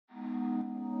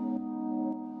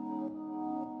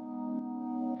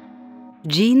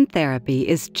Gene therapy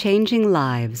is changing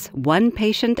lives, one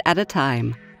patient at a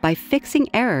time, by fixing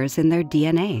errors in their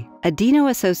DNA.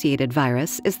 Adeno-associated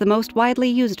virus is the most widely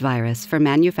used virus for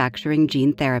manufacturing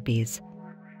gene therapies.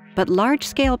 But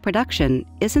large-scale production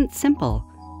isn't simple.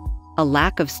 A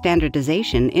lack of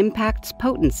standardization impacts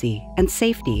potency and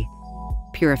safety.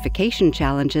 Purification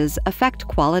challenges affect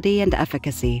quality and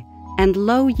efficacy, and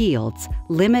low yields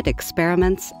limit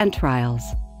experiments and trials.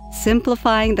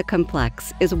 Simplifying the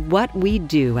complex is what we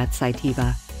do at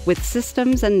Cytiva, with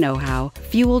systems and know-how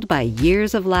fueled by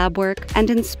years of lab work and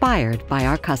inspired by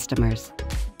our customers.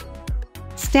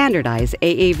 Standardize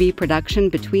AAV production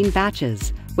between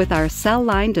batches with our cell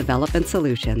line development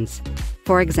solutions.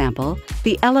 For example,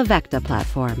 the ELEVECTA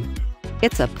platform.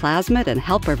 It's a plasmid and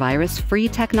helper virus-free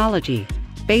technology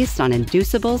based on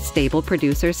inducible stable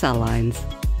producer cell lines.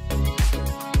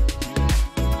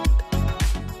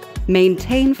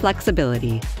 Maintain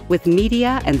flexibility with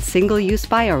media and single-use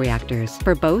bioreactors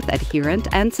for both adherent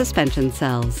and suspension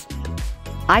cells.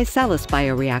 iCELLis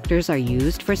bioreactors are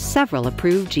used for several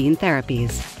approved gene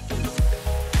therapies.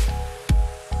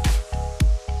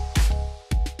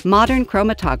 Modern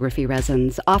chromatography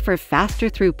resins offer faster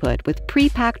throughput with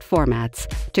pre-packed formats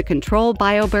to control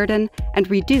bioburden and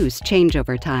reduce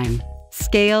changeover time.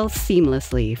 Scale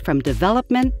seamlessly from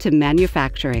development to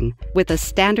manufacturing with a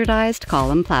standardized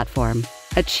column platform.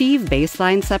 Achieve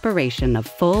baseline separation of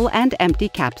full and empty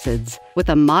capsids with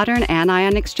a modern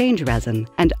anion exchange resin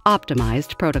and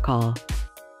optimized protocol.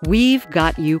 We've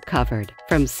got you covered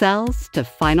from cells to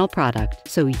final product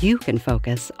so you can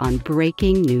focus on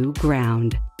breaking new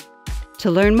ground. To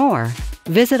learn more,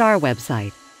 visit our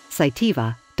website,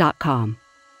 cytiva.com.